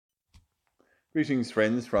Greetings,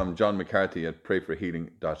 friends, from John McCarthy at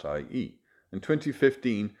prayforhealing.ie. In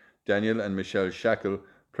 2015, Daniel and Michelle Shackle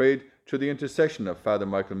prayed through the intercession of Father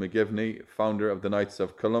Michael McGivney, founder of the Knights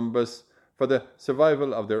of Columbus, for the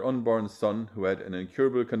survival of their unborn son who had an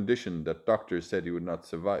incurable condition that doctors said he would not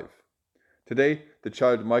survive. Today, the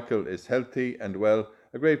child Michael is healthy and well,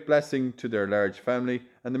 a great blessing to their large family,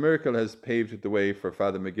 and the miracle has paved the way for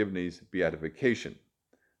Father McGivney's beatification.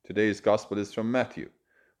 Today's Gospel is from Matthew.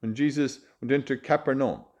 When Jesus went into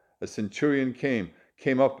Capernaum, a centurion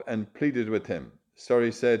came up and pleaded with him. "Sir," he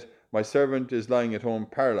said, "my servant is lying at home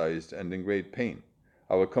paralyzed and in great pain."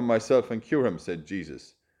 "I will come myself and cure him," said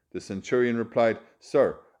Jesus. The centurion replied,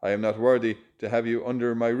 "Sir, I am not worthy to have you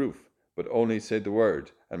under my roof, but only say the word,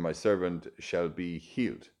 and my servant shall be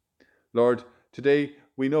healed." Lord, today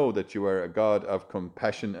we know that you are a God of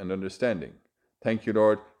compassion and understanding. Thank you,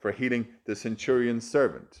 Lord, for healing the centurion's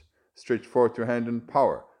servant. Stretch forth your hand in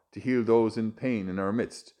power to heal those in pain in our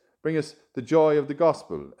midst. Bring us the joy of the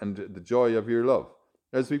gospel and the joy of your love,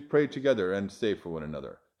 as we pray together and say for one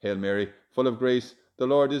another, "Hail Mary, full of grace, the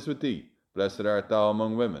Lord is with thee. Blessed art thou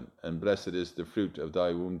among women, and blessed is the fruit of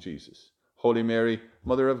thy womb, Jesus. Holy Mary,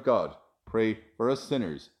 Mother of God, pray for us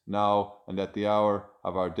sinners, now and at the hour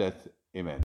of our death. Amen."